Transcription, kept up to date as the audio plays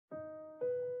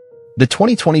The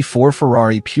 2024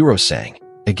 Ferrari Purosangue,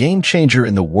 a game-changer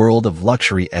in the world of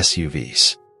luxury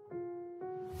SUVs.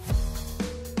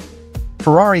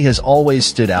 Ferrari has always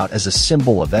stood out as a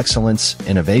symbol of excellence,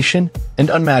 innovation, and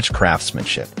unmatched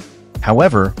craftsmanship.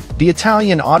 However, the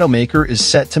Italian automaker is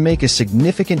set to make a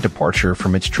significant departure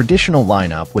from its traditional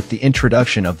lineup with the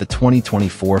introduction of the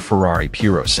 2024 Ferrari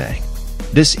Purosangue.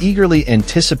 This eagerly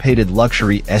anticipated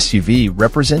luxury SUV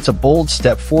represents a bold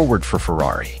step forward for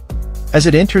Ferrari, as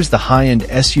it enters the high-end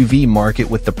SUV market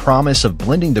with the promise of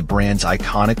blending the brand's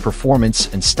iconic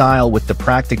performance and style with the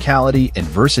practicality and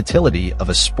versatility of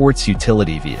a sports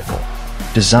utility vehicle.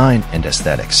 Design and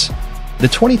aesthetics. The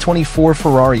 2024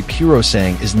 Ferrari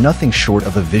Purosangue is nothing short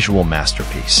of a visual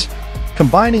masterpiece,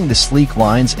 combining the sleek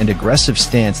lines and aggressive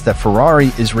stance that Ferrari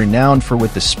is renowned for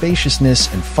with the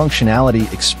spaciousness and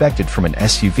functionality expected from an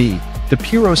SUV. The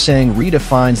Purosangue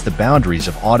redefines the boundaries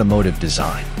of automotive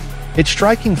design. Its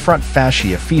striking front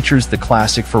fascia features the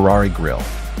classic Ferrari grille,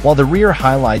 while the rear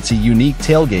highlights a unique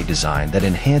tailgate design that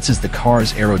enhances the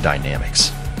car's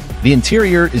aerodynamics. The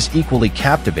interior is equally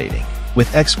captivating,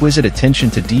 with exquisite attention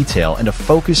to detail and a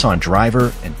focus on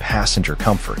driver and passenger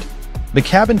comfort. The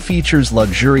cabin features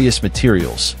luxurious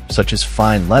materials, such as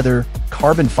fine leather,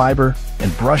 carbon fiber,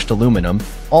 and brushed aluminum,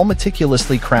 all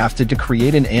meticulously crafted to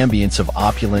create an ambience of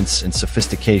opulence and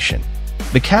sophistication.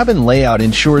 The cabin layout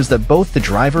ensures that both the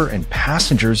driver and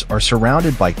passengers are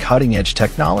surrounded by cutting-edge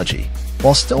technology,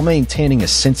 while still maintaining a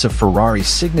sense of Ferrari's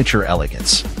signature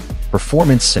elegance,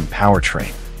 performance, and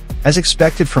powertrain. As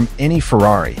expected from any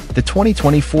Ferrari, the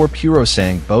 2024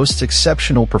 Purosangue boasts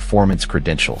exceptional performance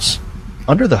credentials.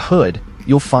 Under the hood,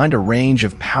 you'll find a range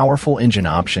of powerful engine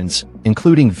options,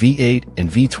 including V8 and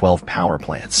V12 power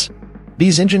plants.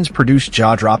 These engines produce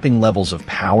jaw-dropping levels of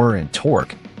power and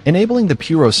torque, enabling the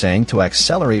Purosangue to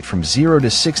accelerate from 0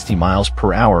 to 60 miles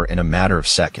per hour in a matter of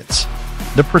seconds.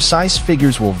 The precise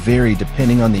figures will vary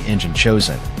depending on the engine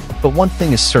chosen, but one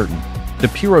thing is certain: the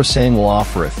Purosangue will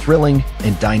offer a thrilling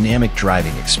and dynamic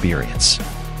driving experience.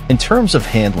 In terms of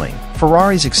handling,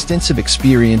 Ferrari's extensive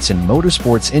experience in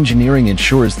motorsports engineering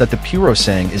ensures that the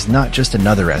Purosangue is not just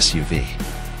another SUV.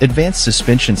 Advanced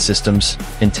suspension systems,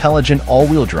 intelligent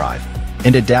all-wheel drive,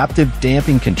 and adaptive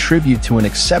damping contribute to an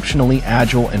exceptionally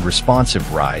agile and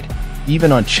responsive ride,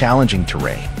 even on challenging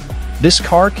terrain. This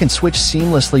car can switch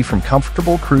seamlessly from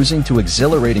comfortable cruising to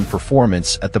exhilarating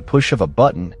performance at the push of a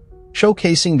button,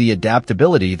 showcasing the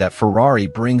adaptability that Ferrari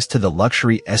brings to the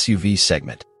luxury SUV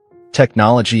segment.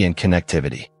 Technology and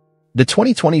connectivity. The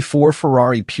 2024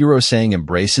 Ferrari Purosangue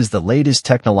embraces the latest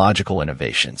technological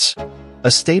innovations.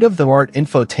 A state-of-the-art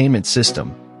infotainment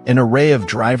system, an array of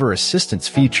driver assistance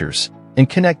features, and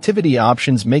connectivity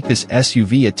options make this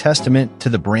SUV a testament to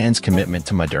the brand's commitment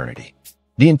to modernity.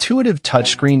 The intuitive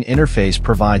touchscreen interface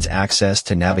provides access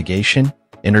to navigation,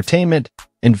 entertainment,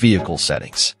 and vehicle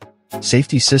settings.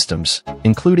 Safety systems,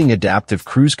 including adaptive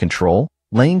cruise control,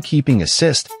 lane keeping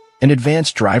assist, and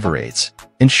advanced driver aids,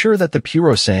 ensure that the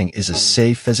Purosangue is as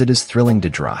safe as it is thrilling to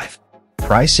drive.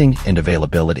 Pricing and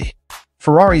availability.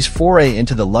 Ferrari's foray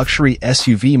into the luxury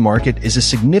SUV market is a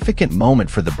significant moment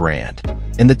for the brand,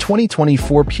 and the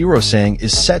 2024 Purosangue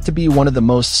is set to be one of the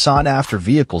most sought-after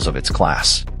vehicles of its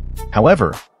class.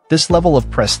 However, this level of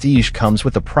prestige comes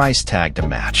with a price tag to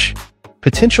match.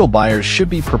 Potential buyers should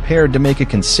be prepared to make a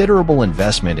considerable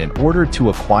investment in order to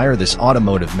acquire this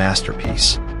automotive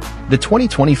masterpiece. The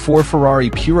 2024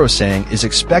 Ferrari Purosangue is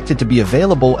expected to be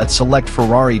available at select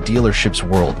Ferrari dealerships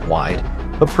worldwide,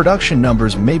 but production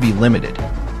numbers may be limited,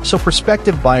 so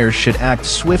prospective buyers should act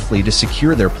swiftly to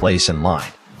secure their place in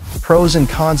line. Pros and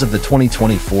cons of the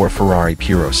 2024 Ferrari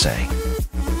Purosangue.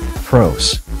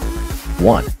 Pros.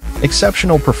 1.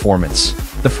 Exceptional performance.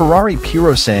 The Ferrari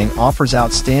Purosangue offers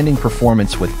outstanding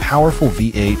performance with powerful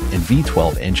V8 and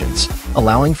V12 engines,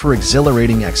 allowing for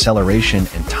exhilarating acceleration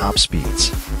and top speeds.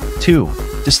 2.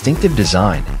 Distinctive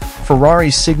design.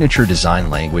 Ferrari's signature design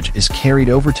language is carried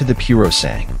over to the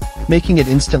Purosangue, making it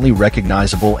instantly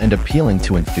recognizable and appealing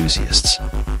to enthusiasts.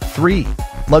 3.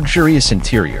 Luxurious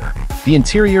interior. The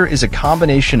interior is a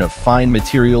combination of fine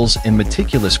materials and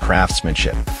meticulous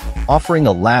craftsmanship, offering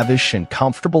a lavish and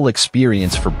comfortable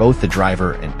experience for both the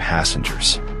driver and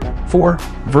passengers. 4.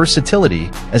 Versatility.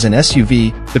 As an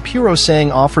SUV, the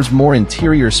Purosangue offers more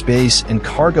interior space and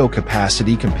cargo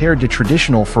capacity compared to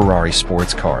traditional Ferrari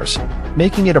sports cars,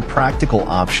 making it a practical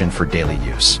option for daily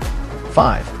use.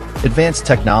 5. Advanced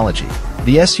technology.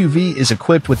 The SUV is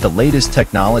equipped with the latest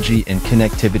technology and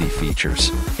connectivity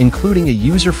features, including a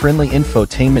user-friendly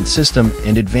infotainment system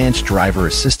and advanced driver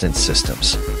assistance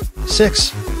systems.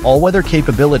 6. All-weather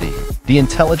capability. The The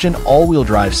intelligent all-wheel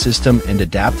drive system and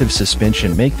adaptive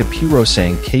suspension make the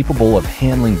Purosangue capable of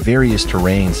handling various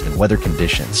terrains and weather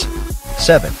conditions.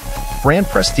 7. Brand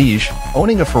prestige.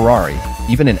 Owning a Ferrari,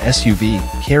 even an SUV,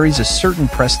 carries a certain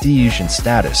prestige and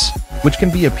status, which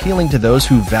can be appealing to those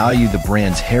who value the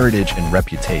brand's heritage and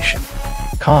reputation.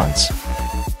 Cons.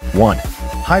 1.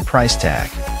 High price tag.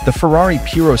 The Ferrari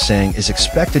Purosangue is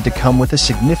expected to come with a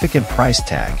significant price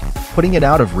tag, putting it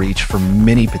out of reach for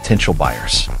many potential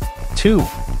buyers. 2.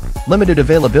 Limited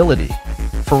availability.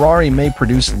 Ferrari may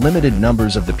produce limited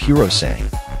numbers of the Purosangue,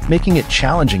 making it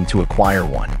challenging to acquire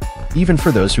one, even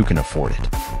for those who can afford it.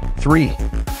 3.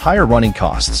 Higher running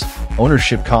costs.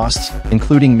 Ownership costs,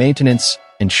 including maintenance,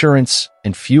 insurance,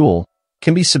 and fuel,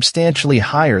 can be substantially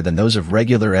higher than those of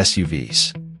regular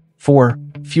SUVs. 4.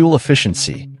 Fuel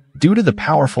efficiency. Due to the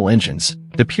powerful engines,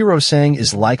 the Purosangue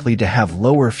is likely to have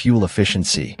lower fuel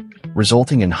efficiency,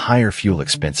 resulting in higher fuel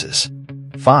expenses.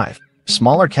 5.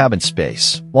 Smaller cabin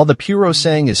space. While the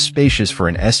Purosangue is spacious for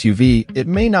an SUV, it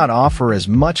may not offer as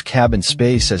much cabin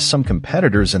space as some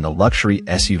competitors in the luxury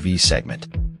SUV segment.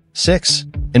 6.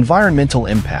 Environmental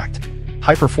impact.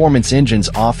 High-performance engines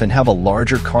often have a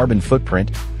larger carbon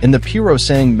footprint, and the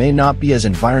Purosangue may not be as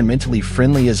environmentally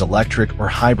friendly as electric or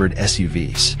hybrid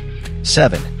SUVs.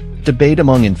 7. Debate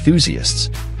among enthusiasts.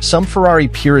 Some Ferrari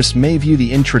purists may view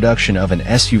the introduction of an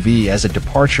SUV as a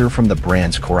departure from the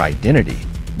brand's core identity,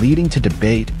 leading to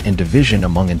debate and division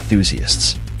among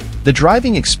enthusiasts. The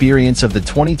driving experience of the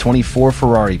 2024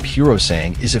 Ferrari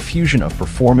Purosangue is a fusion of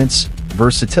performance,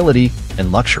 versatility,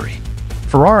 and luxury.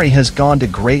 Ferrari has gone to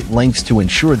great lengths to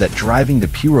ensure that driving the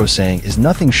Purosangue is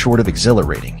nothing short of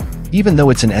exhilarating, even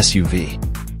though it's an SUV.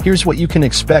 Here's what you can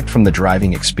expect from the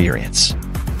driving experience.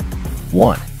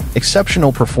 1.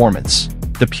 Exceptional performance.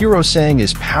 The Purosangue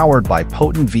is powered by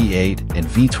potent V8 and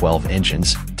V12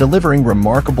 engines, delivering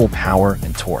remarkable power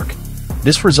and torque.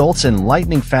 This results in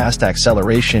lightning-fast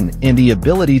acceleration and the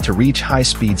ability to reach high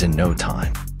speeds in no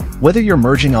time. Whether you're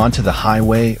merging onto the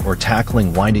highway or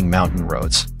tackling winding mountain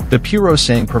roads, the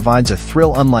Purosangue provides a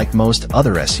thrill unlike most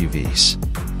other SUVs.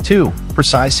 2.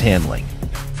 Precise handling.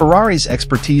 Ferrari's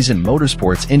expertise in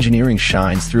motorsports engineering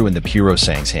shines through in the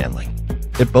Purosangue's handling.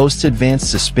 It boasts advanced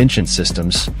suspension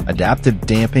systems, adaptive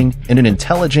damping, and an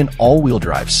intelligent all-wheel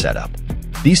drive setup.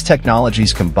 These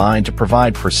technologies combine to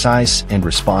provide precise and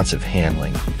responsive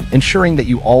handling, ensuring that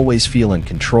you always feel in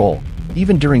control,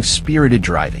 even during spirited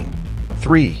driving.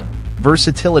 3.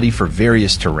 Versatility for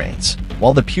various terrains.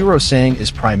 While the Purosangue is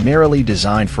primarily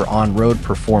designed for on-road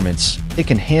performance, it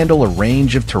can handle a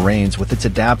range of terrains with its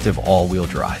adaptive all-wheel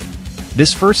drive.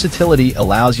 This versatility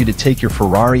allows you to take your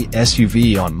Ferrari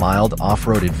SUV on mild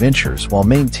off-road adventures while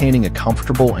maintaining a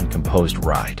comfortable and composed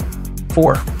ride.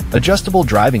 4. Adjustable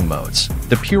driving modes.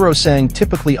 The Purosangue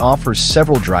typically offers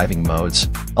several driving modes,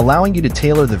 allowing you to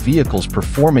tailor the vehicle's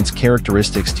performance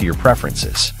characteristics to your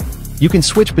preferences. You can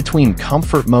switch between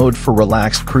comfort mode for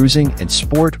relaxed cruising and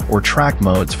sport or track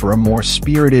modes for a more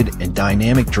spirited and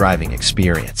dynamic driving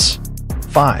experience.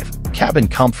 5. Cabin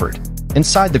comfort.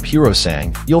 Inside the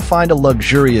Purosangue, you'll find a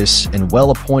luxurious and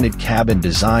well-appointed cabin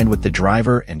designed with the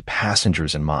driver and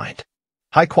passengers in mind.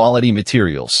 High-quality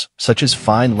materials, such as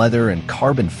fine leather and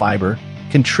carbon fiber,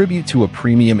 contribute to a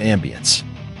premium ambience.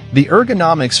 The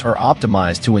ergonomics are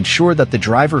optimized to ensure that the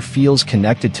driver feels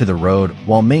connected to the road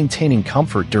while maintaining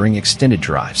comfort during extended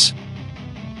drives.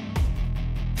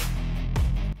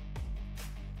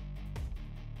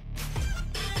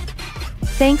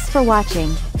 Thanks for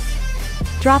watching.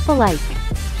 Drop a like,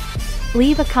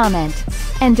 leave a comment,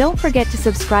 and don't forget to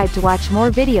subscribe to watch more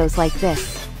videos like this.